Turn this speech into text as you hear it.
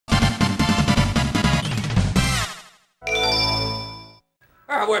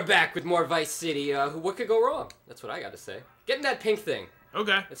Alright, we're back with more Vice City. What could go wrong? That's what I got to say. Getting that pink thing.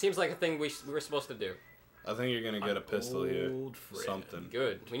 Okay. It seems like a thing we were supposed to do. I think you're gonna get a pistol here. Something.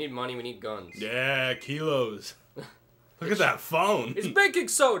 Good. We need money, we need guns. Yeah, kilos. Look at that phone. It's baking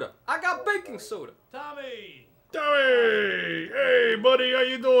soda. I got baking soda. Tommy! Tommy! Hey, buddy, how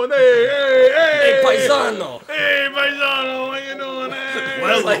you doing? Hey, hey, Hey, hey! paisano! Hey, paisano, how you doing? Hey!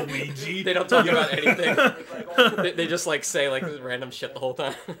 Well, like, Luigi. They don't talk about anything. they just like say like random shit the whole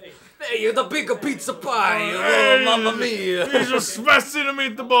time. Hey, you're the bigger pizza pie. Hey, Oh, mamma mia. These are spicy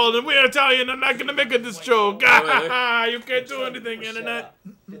meatballs, and we're Italian. I'm not gonna make it this joke. You can't do anything, internet.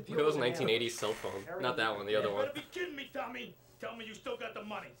 Look at those 1980s cell phone. Not that one, the other one. You better be kidding me, Tommy. Tell me you still got the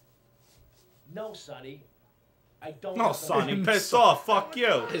money. No, Sonny. I don't. No, Sonny, pissed off. Fuck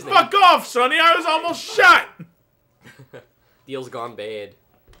you. Fuck off, Sonny. I was almost shot. Deal's gone bad.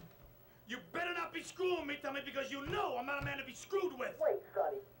 You better not be screwing me, Tommy, because you know I'm not a man to be screwed with. Wait,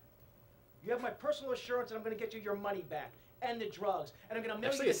 Sonny. You have my personal assurance that I'm going to get you your money back and the drugs, and I'm going to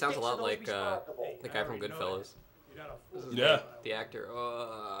mail Actually, you it sounds a the dicks lot to like those responsible. the guy from Goodfellas. This is Yeah. the actor. I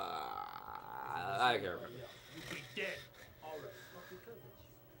can't remember. You be dead. All right. Well,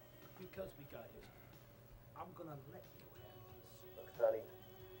 because we got you, I'm going to let you have this. Look, Sonny,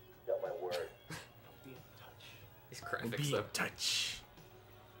 you got my word. I'll be in touch. These graphics, Be in though. touch.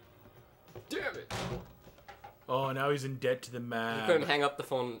 Damn it! Oh, now he's in debt to the You man. couldn't hang up the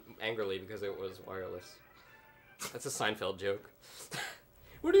phone angrily because it was wireless. That's a Seinfeld joke.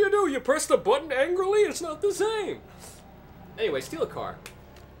 What do? You press the button angrily? It's not the same. Anyway, steal a car.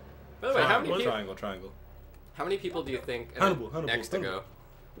 By the way, Triangle. how many people do you think Hannibal, next ago?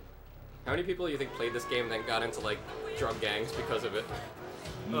 How many people do you think played this game and then got into like drug gangs because of it?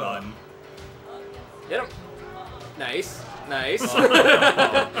 None. Hit him. Nice. Nice.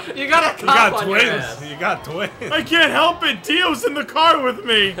 You got a cop on your ass. You got twins. I can't help it. Tio's in the car with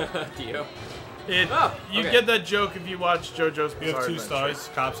me. Dio. You get that joke if you watch JoJo's Bizarre You have 2 Adventure. stars.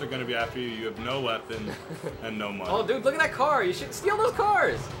 Cops are gonna be after you. You have no weapon and no money. Oh, dude, look at that car. You should steal those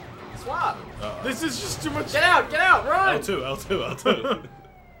cars. Swap. This is just too much. Get out, run. L2.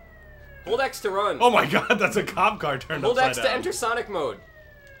 Hold X to run. Oh my God, that's a cop car turned Hold upside X down. to enter Sonic mode.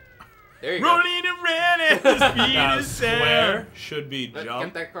 There you go. Rolling and ran at the speed Now, of square sound. should be Get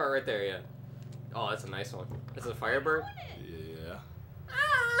jump. that car right there, yeah. Oh, that's a nice one. That's a Firebird. Yeah.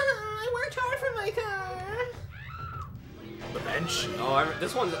 I worked hard for my car. The bench. Oh, I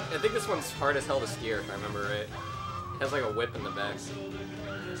think this one's hard as hell to steer, if I remember right. It has like a whip in the back.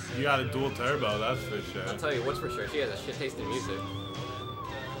 You got a dual turbo, that's for sure. I'll tell you what's for sure. She has a shit taste in music.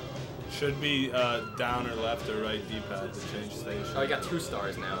 Should be down or left or right D-pad to change station. Oh, you got 2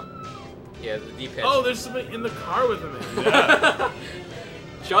 stars now. Yeah, the D-pad. Oh, there's somebody in the car with him. Yeah.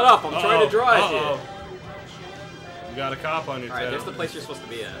 Shut up! I'm trying to drive here. You got a cop on your All right, tail. there's the place you're supposed to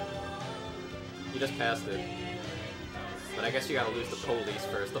be at. You just passed it. But I guess you gotta lose the police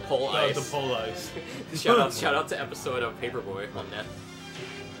first. The pole ice. The pole ice. shout out to episode of Paperboy on net.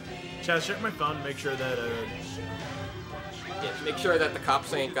 Chaz, check my phone to make sure that Yeah, make sure that the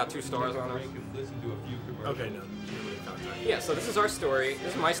cops ain't got 2 stars on them. okay, no. Contact. Yeah, so this is our story.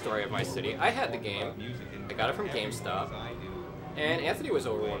 This is my story of my city. I had the game. I got it from GameStop. And Anthony was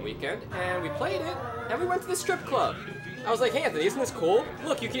over one weekend, and we played it, and we went to the strip club. I was like, hey Anthony, isn't this cool?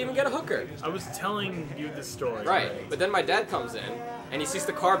 Look, you can even get a hooker. I was telling you this story. Right, but then my dad comes in, and he sees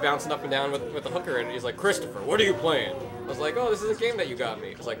the car bouncing up and down with the hooker, and he's like, Christopher, what are you playing? I was like, oh, this is a game that you got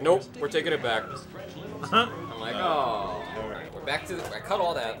me. He's like, nope, we're taking it back. I'm like, oh, alright, we're back to I cut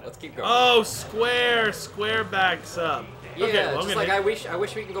all that, let's keep going. Oh, Square backs up. Yeah, okay, well, just like I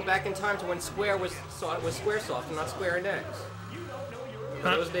wish we can go back in time to when Square was Squaresoft and not Square Enix.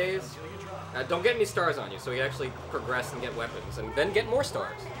 Those days. Don't get any stars on you, so you actually progress and get weapons, and then get more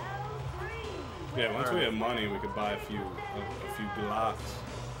stars. Yeah, once we have money, we could buy a few blocks.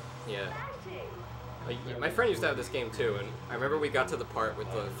 Yeah. My friend used to have this game too, and I remember we got to the part with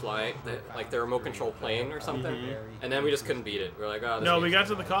the remote control plane or something, and then we just couldn't beat it. We were like, oh, this No, we game's-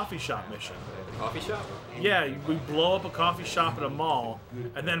 got to the coffee shop mission. the coffee shop. Yeah, we blow up a coffee shop at a mall,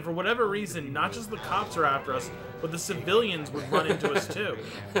 and then for whatever reason, not just the cops are after us, but the civilians would run into us too.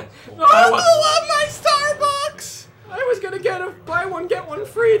 I love my Starbucks. I was gonna get a buy one get one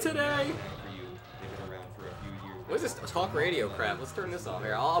free today. What is this talk radio crap? Let's turn this off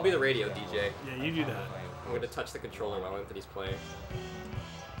here. I'll be the radio DJ. Yeah, you do that. I'm gonna touch the controller while Anthony's playing.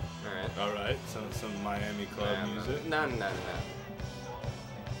 Alright. Alright, some Miami club music. No.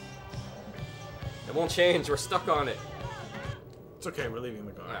 It won't change, we're stuck on it. It's okay, we're leaving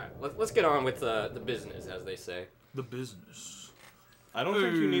the car. Alright, let's get on with the business, as they say. The business. I don't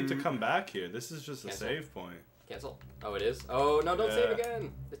think you need to come back here. This is just a save point. Cancel. Oh, it is? Oh, no, don't save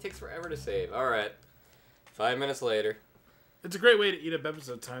again. It takes forever to save. Alright. 5 minutes later. It's a great way to eat up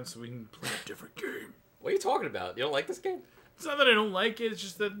episode time so we can play a different game. What are you talking about? You don't like this game? It's not that I don't like it. It's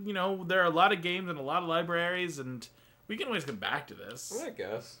just that, you know, there are a lot of games and a lot of libraries, and we can always come back to this. I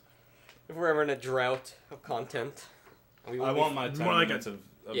guess. If we're ever in a drought of content. I want my 10 minutes of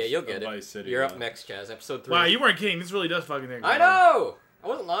yeah, you'll get Vice it. City. You're up next, Chaz. Episode 3. Wow, you weren't kidding. This really does fucking thing. I know! I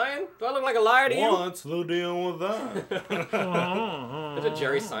wasn't lying. Do I look like a liar to you? What's the deal with that? There's a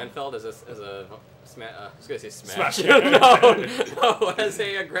Jerry Seinfeld as a I was gonna say Smash. Smash. no, as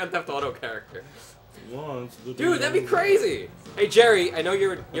a Grand Theft Auto character. What's the Dude, that'd be crazy. Hey Jerry, I know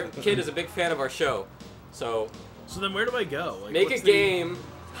your kid is a big fan of our show, so then where do I go? Like, make a what's the- game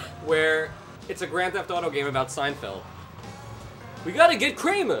where it's a Grand Theft Auto game about Seinfeld. We gotta get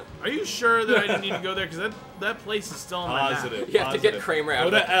Kramer. Are you sure that I didn't need to go there? Because that place is still on my map. Positive. You have to get Kramer out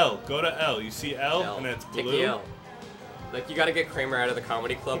Go of to it. L. Go to L. You see L, L. and it's Take blue. the L. Like, you gotta get Kramer out of the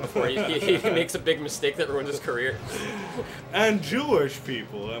comedy club before he makes a big mistake that ruins his career. And Jewish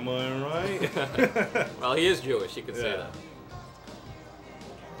people, am I right? Well, he is Jewish, you could say Yeah. that.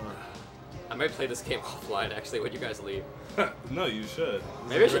 I might play this game offline, actually, when you guys leave. No, you should.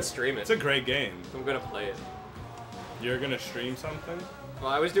 Maybe I should stream it. It's a great game. I'm gonna play it. You're gonna stream something? Well,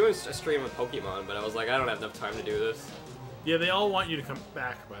 I was doing a stream of Pokemon, but I was like, I don't have enough time to do this. Yeah, they all want you to come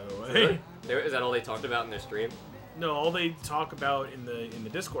back, by the way. Is that all they talked about in their stream? No, all they talk about in the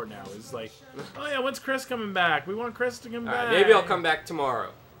Discord now is like, oh yeah, when's Chris coming back? We want Chris to come back. Alright, maybe I'll come back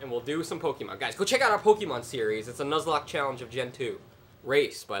tomorrow, and we'll do some Pokemon. Guys, go check out our Pokemon series. It's a Nuzlocke challenge of Gen 2.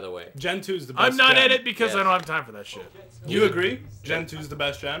 Race, by the way. Gen 2's the best I'm not gen. in it because Yeah. I don't have time for that shit. You agree? Gen 2's the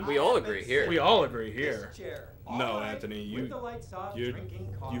best gen? We all agree here. We all agree here. No, Anthony, you like...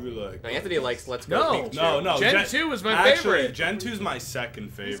 Now, Anthony likes Let's Go. No. Pikachu. No, Gen 2 is my actually, favorite. Gen 2's my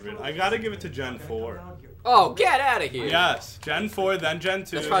second favorite. I gotta give it to Gen 4. Oh, get out of here. Yes, Gen 4, then Gen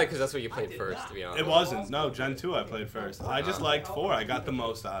 2. That's probably because that's what you played first, to be honest. It wasn't. No, Gen 2 I played first. I just liked 4. I got the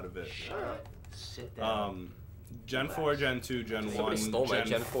most out of it. Gen 4, Gen 2, Gen 1, Somebody stole my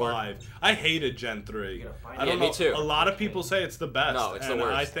Gen 4. 5. I hated Gen 3. I Yeah, don't me know. too. A lot of people say it's the best. No, it's the and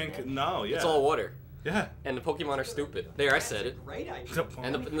worst. I think, no, yeah. It's all water. Yeah. And the Pokemon are stupid. There, I said it.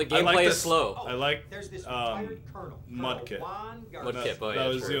 And the I like gameplay this- is slow. I like Mudkip. Mudkip, oh yeah, That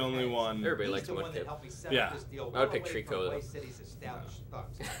was true. the only one. Everybody likes Mudkip. Yeah. I would pick Trico, though.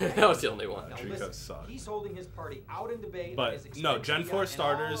 That was the only one. Trico sucked. He's holding his party out in the bay. But as no, expected. Gen 4 And all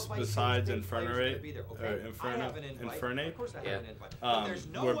starters of Vice besides City's big players are Infernate, gonna be there, or okay? I have an invite. Infernate, Of course I have Yeah. an invite. But there's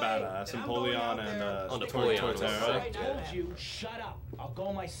no were way badass. that I'm going out Empoleon and there Oh, sticking Napoleon my was nose sick. out. I told you, shut up. I'll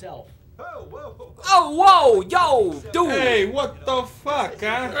go myself. Whoa, whoa, whoa. Oh, whoa, yo, dude! Hey, what the fuck,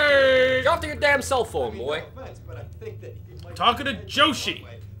 huh? Hey, get off to your damn cell phone, boy. No offense, but I think that he might Talking to Joshi.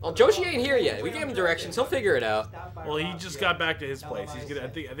 Well, Joshi ain't here yet. We gave him directions. He'll figure it out. Well, he just got back to his place. He's gonna. I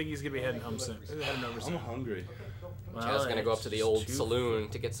think he's gonna be heading home soon. Heading over I'm soon. hungry. Well, Chaz gonna go up to the old it's saloon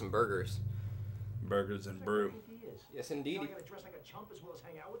to get some burgers. Burgers and brew. Yes, indeed. I gotta dress like a chump as well as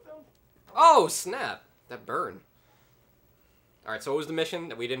hang out with them? Oh, snap! That burn. Alright, so what was the mission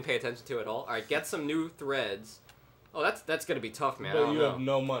that we didn't pay attention to at all? Alright, get some new threads. Oh, that's gonna be tough, man. I But don't you know. have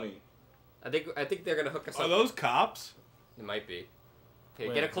no money. I think they're gonna hook us Are up. those cops? It might be. Hey,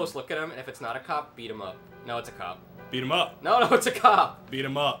 Wait, get a close look at him, and if it's not a cop, beat him up. No, it's a cop. Beat him up. No, it's a cop. Beat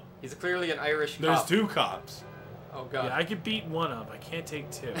him up. He's clearly an Irish There's cop. 2 cops. Oh god. Yeah, I could beat one up. I can't take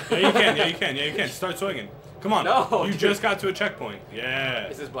 2. Yeah, you can. Yeah, you can. Yeah, you can. Start swinging. Come on. No, You dude. just got to a checkpoint. Yeah.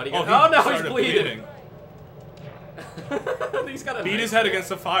 Is his buddy Oh, gonna- Oh, no, he's started bleeding. He's got a Beat knife. his head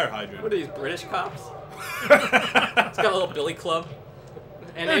against a fire hydrant. What are these British cops? He's got a little billy club.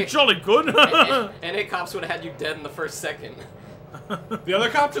 And They're a, jolly good. and a cops would have had you dead in the first second. The other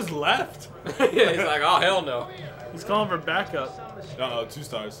cop just left. Yeah, he's like, oh hell no. He's calling for backup. Uh-oh, 2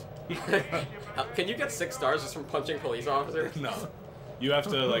 stars. Can you get 6 stars just from punching police officers? No. You have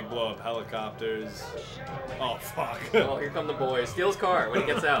to, like, blow up helicopters. Oh, fuck. Oh, here come the boys. Steal his car when he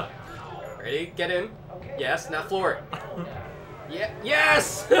gets out. Ready? Get in. Yes, now floor it. Yeah.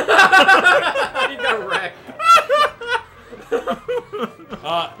 Yes! He got wrecked.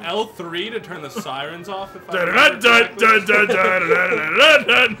 L3 to turn the sirens off if I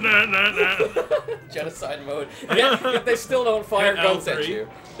Genocide mode. Yet they still don't fire Hit guns at L3. you.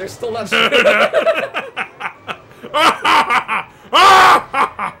 They're still not shooting.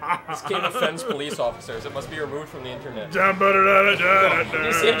 This game offends police officers. It must be removed from the internet.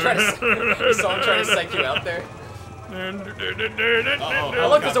 You see him try to, you saw him trying to psych you out there? Oh,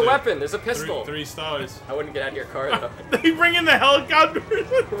 look, there's a weapon. There's a pistol. 3 stars. I wouldn't get out of your car, though. They bring in the helicopter for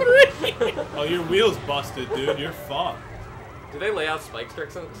 3. Oh, your wheel's busted, dude. You're fucked. Do they lay out spike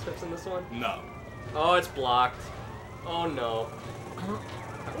strips in this one? No. Oh, it's blocked. Oh no.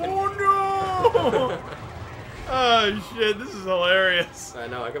 Oh no! Oh shit, this is hilarious. I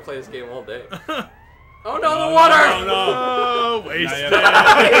know, I could play this game all day. Oh no, the water! Oh, wasted.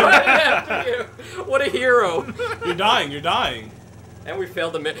 What a hero. You're dying, you're dying. And we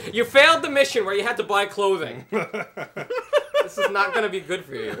failed the mission. You failed the mission where you had to buy clothing. This is not gonna be good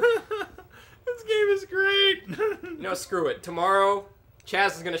for you. This game is great. No, screw it. Tomorrow,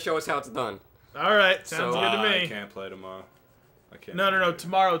 Chaz is gonna show us how it's done. Alright, sounds good to I me. can't play tomorrow. I can't. No,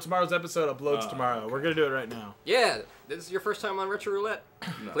 tomorrow's episode uploads tomorrow. okay. We're gonna do it right now. Yeah, this is your first time on Retro Roulette?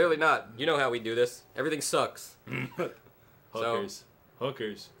 No. Clearly not. You know how we do this. Everything sucks. Hookers.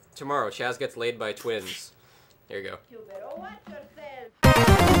 Hookers. Tomorrow, Chaz gets laid by twins. Here you go. You better watch yourself.